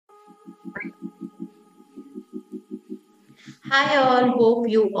Hi all, hope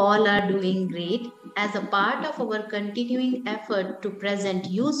you all are doing great. As a part of our continuing effort to present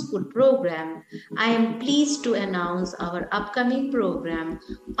useful program, I am pleased to announce our upcoming program,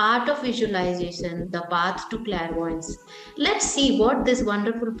 Art of Visualization, The Path to Clairvoyance. Let's see what this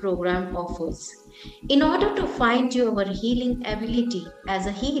wonderful program offers. In order to find your healing ability as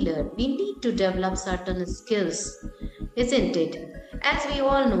a healer, we need to develop certain skills, isn't it? As we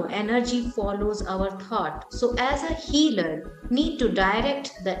all know, energy follows our thought. So as a healer, need to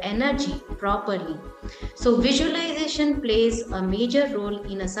direct the energy properly. So visualization plays a major role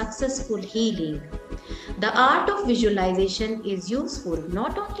in a successful healing. The art of visualization is useful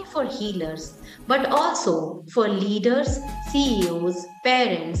not only for healers but also for leaders, CEOs,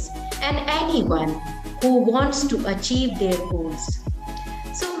 parents, and anyone who wants to achieve their goals.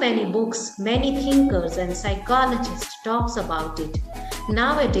 So many books, many thinkers and psychologists talks about it.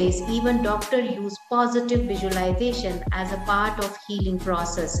 Nowadays, even doctors use positive visualization as a part of healing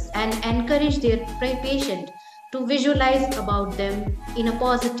process and encourage their patient to visualize about them in a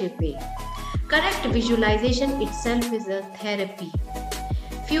positive way. Correct visualization itself is a therapy.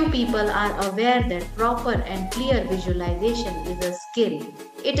 Few people are aware that proper and clear visualization is a skill.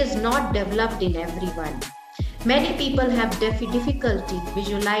 It is not developed in everyone. Many people have difficulty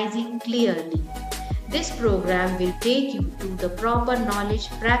visualizing clearly. This program will take you to the proper knowledge,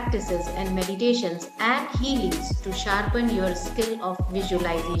 practices, and meditations and healings to sharpen your skill of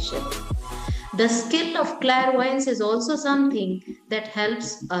visualization. The skill of clairvoyance is also something that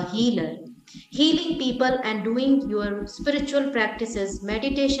helps a healer. Healing people and doing your spiritual practices,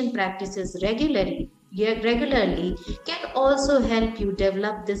 meditation practices regularly can also help you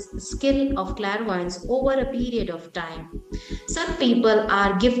develop this skill of clairvoyance over a period of time. Some people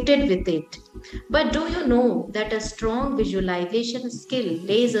are gifted with it. But do you know that a strong visualization skill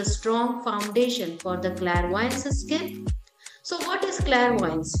lays a strong foundation for the clairvoyance skill? So, what is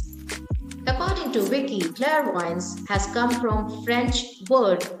clairvoyance? According to Wiki, clairvoyance has come from French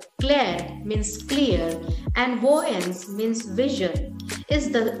word clair means clear and voyance means vision.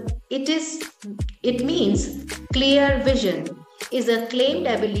 It means clear vision is a claimed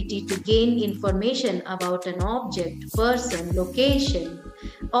ability to gain information about an object, person, location,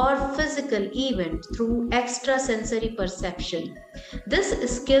 or physical event through extrasensory perception.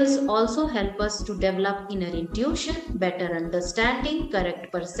 These skills also help us to develop inner intuition, better understanding, correct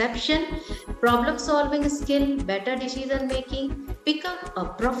perception, problem solving skill, better decision making, become a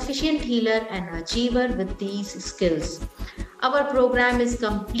proficient healer and achiever with these skills. Our program is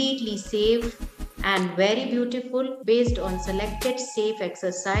completely safe and very beautiful based on selected safe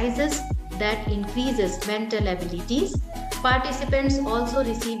exercises that increases mental abilities. Participants also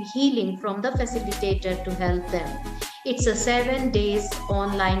receive healing from the facilitator to help them. It's a 7 days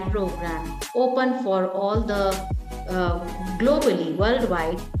online program open for all the globally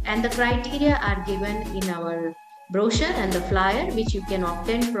worldwide, and the criteria are given in our brochure and the flyer which you can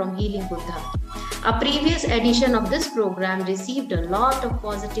obtain from Healing Buddha. A previous edition of this program received a lot of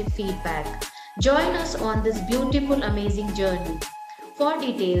positive feedback. Join us on this beautiful, amazing journey. For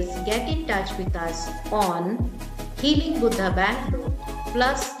details, get in touch with us on Healing Buddha Bangalore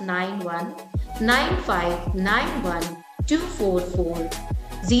 +91 9591 244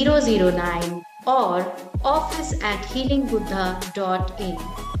 009 or office@healingbuddha.in.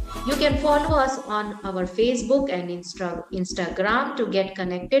 You can follow us on our Facebook and Instagram to get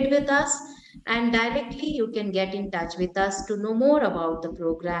connected with us, and directly you can get in touch with us to know more about the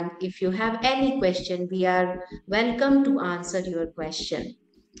program. If you have any question, we are welcome to answer your question.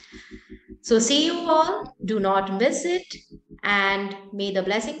 So see you all, do not miss it, and may the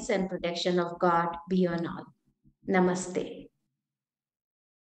blessings and protection of God be on all. Namaste.